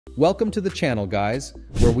Welcome to the channel, guys,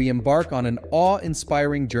 where we embark on an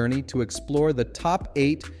awe-inspiring journey to explore the top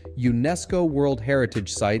 8 UNESCO World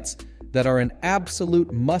Heritage Sites that are an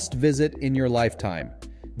absolute must-visit in your lifetime.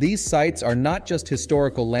 These sites are not just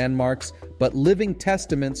historical landmarks, but living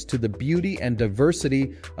testaments to the beauty and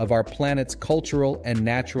diversity of our planet's cultural and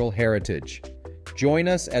natural heritage. Join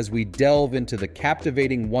us as we delve into the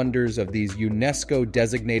captivating wonders of these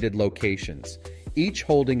UNESCO-designated locations, each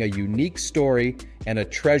holding a unique story and a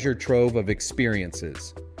treasure trove of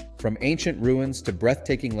experiences. From ancient ruins to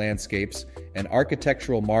breathtaking landscapes and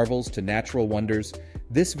architectural marvels to natural wonders,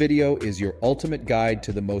 this video is your ultimate guide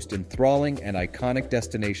to the most enthralling and iconic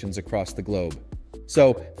destinations across the globe.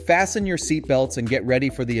 So, fasten your seatbelts and get ready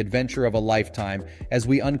for the adventure of a lifetime as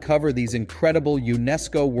we uncover these incredible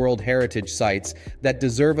UNESCO World Heritage Sites that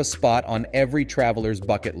deserve a spot on every traveler's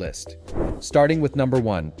bucket list. Starting with number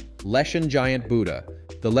 1, Leshan Giant Buddha.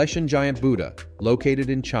 The Leshan Giant Buddha, located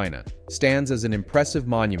in China, stands as an impressive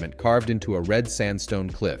monument carved into a red sandstone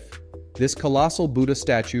cliff. This colossal Buddha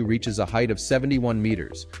statue reaches a height of 71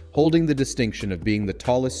 meters, holding the distinction of being the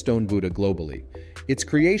tallest stone Buddha globally. Its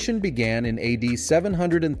creation began in AD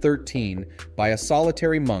 713 by a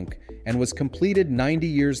solitary monk and was completed 90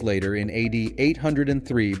 years later in AD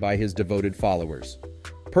 803 by his devoted followers.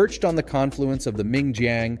 Perched on the confluence of the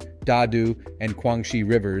Mingjiang, Dadu, and Guangxi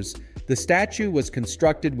rivers, the statue was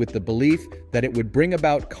constructed with the belief that it would bring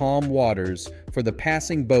about calm waters for the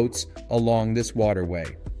passing boats along this waterway.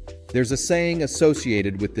 There's a saying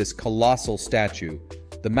associated with this colossal statue: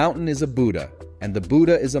 the mountain is a Buddha, and the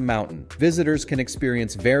Buddha is a mountain. Visitors can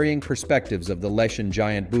experience varying perspectives of the Leshan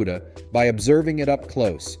Giant Buddha by observing it up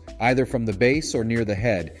close, either from the base or near the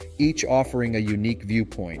head, each offering a unique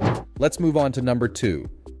viewpoint. Let's move on to number 2.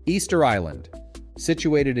 Easter Island,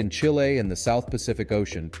 situated in Chile in the South Pacific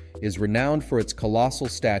Ocean, is renowned for its colossal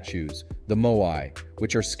statues, the moai,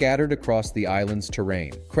 which are scattered across the island's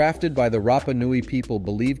terrain. Crafted by the Rapa Nui people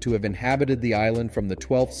believed to have inhabited the island from the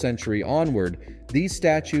 12th century onward, these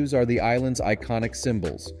statues are the island's iconic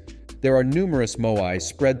symbols. There are numerous moai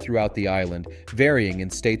spread throughout the island, varying in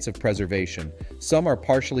states of preservation. Some are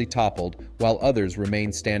partially toppled, while others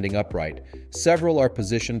remain standing upright. Several are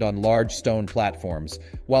positioned on large stone platforms,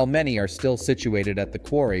 while many are still situated at the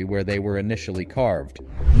quarry where they were initially carved.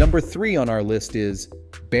 Number 3 on our list is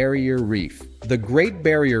Barrier Reef. The Great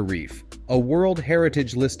Barrier Reef, a World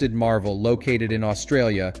Heritage listed marvel located in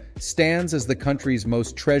Australia, stands as the country's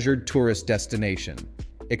most treasured tourist destination.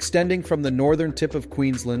 Extending from the northern tip of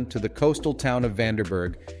Queensland to the coastal town of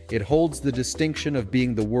Vanderburg, it holds the distinction of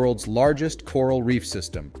being the world's largest coral reef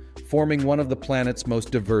system, forming one of the planet's most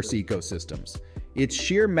diverse ecosystems. Its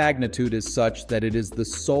sheer magnitude is such that it is the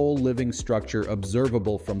sole living structure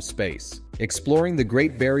observable from space. Exploring the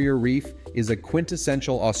Great Barrier Reef is a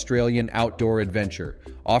quintessential Australian outdoor adventure,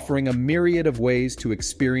 offering a myriad of ways to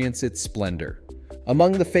experience its splendor.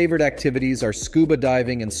 Among the favorite activities are scuba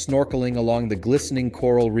diving and snorkeling along the glistening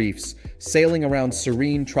coral reefs, sailing around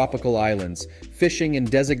serene tropical islands, fishing in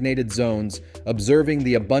designated zones, observing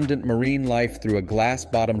the abundant marine life through a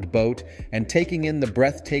glass-bottomed boat, and taking in the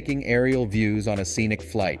breathtaking aerial views on a scenic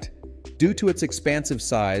flight. Due to its expansive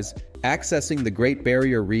size, accessing the Great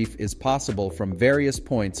Barrier Reef is possible from various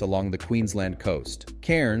points along the Queensland coast.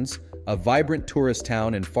 Cairns, a vibrant tourist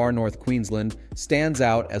town in far north Queensland, stands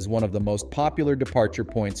out as one of the most popular departure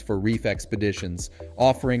points for reef expeditions,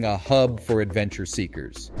 offering a hub for adventure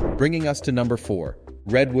seekers. Bringing us to number 4,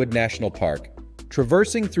 Redwood National Park.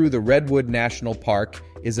 Traversing through the Redwood National Park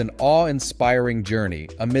is an awe-inspiring journey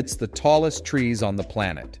amidst the tallest trees on the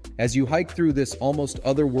planet. As you hike through this almost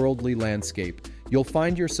otherworldly landscape, you'll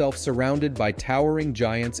find yourself surrounded by towering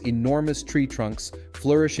giants, enormous tree trunks,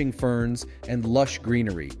 flourishing ferns, and lush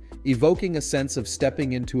greenery, evoking a sense of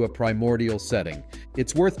stepping into a primordial setting.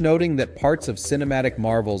 It's worth noting that parts of cinematic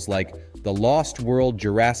marvels like The Lost World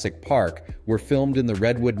Jurassic Park were filmed in the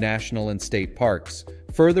Redwood National and State Parks,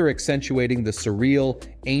 further accentuating the surreal,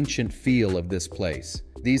 ancient feel of this place.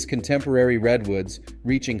 These contemporary redwoods,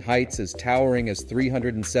 reaching heights as towering as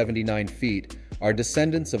 379 feet, are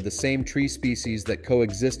descendants of the same tree species that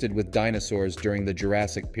coexisted with dinosaurs during the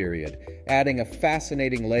Jurassic period, adding a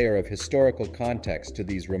fascinating layer of historical context to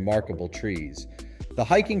these remarkable trees. The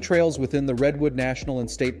hiking trails within the Redwood National and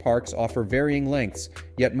State Parks offer varying lengths,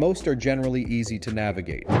 yet most are generally easy to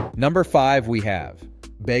navigate. Number 5 we have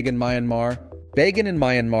Bagan, Myanmar. Bagan in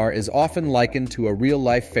Myanmar is often likened to a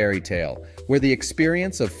real-life fairy tale, where the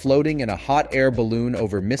experience of floating in a hot air balloon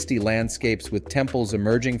over misty landscapes with temples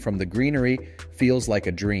emerging from the greenery feels like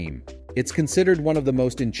a dream. It's considered one of the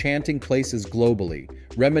most enchanting places globally,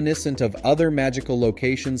 reminiscent of other magical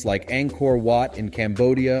locations like Angkor Wat in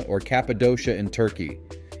Cambodia or Cappadocia in Turkey.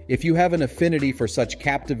 If you have an affinity for such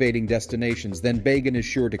captivating destinations, then Bagan is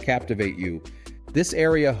sure to captivate you. This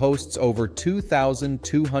area hosts over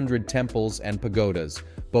 2,200 temples and pagodas,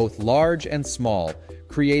 both large and small,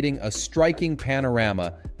 creating a striking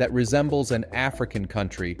panorama that resembles an African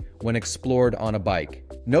country when explored on a bike.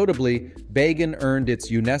 Notably, Bagan earned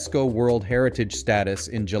its UNESCO World Heritage status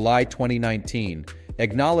in July 2019,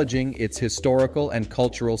 acknowledging its historical and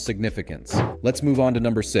cultural significance. Let's move on to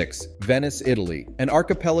number 6, Venice, Italy. An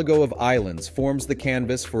archipelago of islands forms the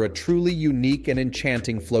canvas for a truly unique and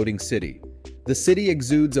enchanting floating city. The city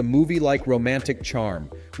exudes a movie-like romantic charm,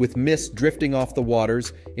 with mist drifting off the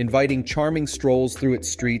waters, inviting charming strolls through its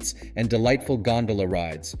streets and delightful gondola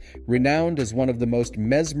rides. Renowned as one of the most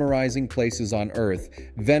mesmerizing places on Earth,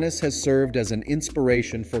 Venice has served as an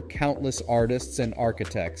inspiration for countless artists and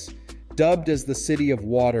architects. Dubbed as the City of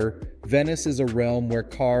Water, Venice is a realm where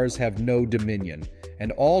cars have no dominion,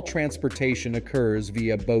 and all transportation occurs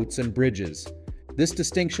via boats and bridges. This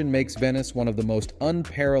distinction makes Venice one of the most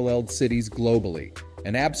unparalleled cities globally,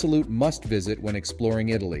 an absolute must-visit when exploring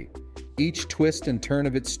Italy. Each twist and turn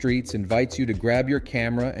of its streets invites you to grab your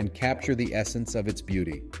camera and capture the essence of its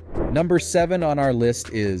beauty. Number 7 on our list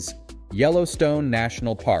is Yellowstone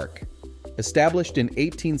National Park. Established in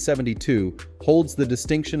 1872, holds the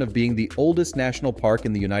distinction of being the oldest national park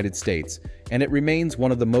in the United States, and it remains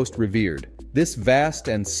one of the most revered. This vast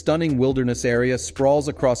and stunning wilderness area sprawls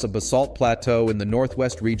across a basalt plateau in the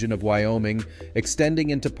northwest region of Wyoming,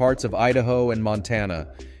 extending into parts of Idaho and Montana.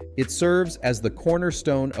 It serves as the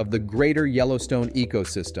cornerstone of the greater Yellowstone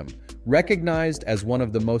ecosystem, recognized as one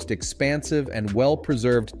of the most expansive and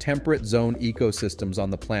well-preserved temperate zone ecosystems on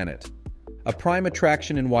the planet. A prime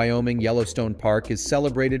attraction in Wyoming, Yellowstone Park is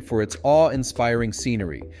celebrated for its awe-inspiring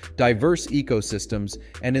scenery, diverse ecosystems,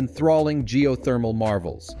 and enthralling geothermal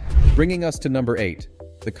marvels. Bringing us to number 8,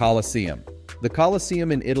 the Colosseum. The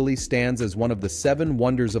Colosseum in Italy stands as one of the 7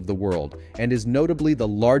 wonders of the world and is notably the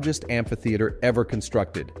largest amphitheater ever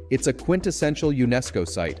constructed. It's a quintessential UNESCO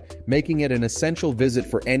site, making it an essential visit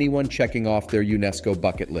for anyone checking off their UNESCO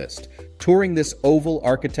bucket list. Touring this oval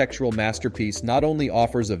architectural masterpiece not only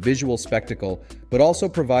offers a visual spectacle, but also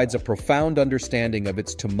provides a profound understanding of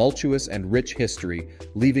its tumultuous and rich history,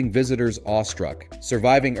 leaving visitors awestruck.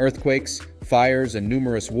 Surviving earthquakes, fires, and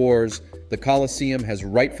numerous wars, the Colosseum has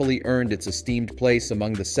rightfully earned its esteemed place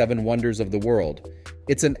among the 7 wonders of the world.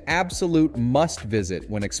 It's an absolute must-visit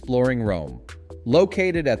when exploring Rome.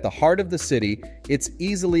 Located at the heart of the city, it's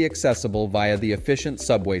easily accessible via the efficient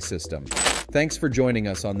subway system. Thanks for joining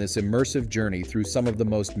us on this immersive journey through some of the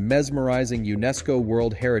most mesmerizing UNESCO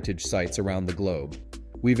World Heritage sites around the globe.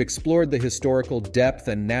 We've explored the historical depth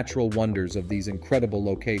and natural wonders of these incredible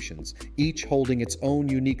locations, each holding its own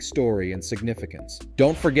unique story and significance.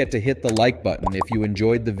 Don't forget to hit the like button if you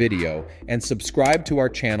enjoyed the video and subscribe to our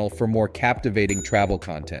channel for more captivating travel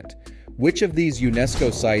content. Which of these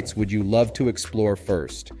UNESCO sites would you love to explore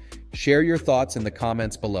first? Share your thoughts in the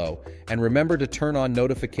comments below, and remember to turn on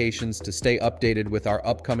notifications to stay updated with our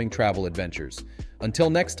upcoming travel adventures. Until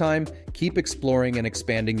next time, keep exploring and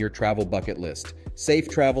expanding your travel bucket list. Safe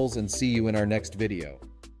travels, and see you in our next video.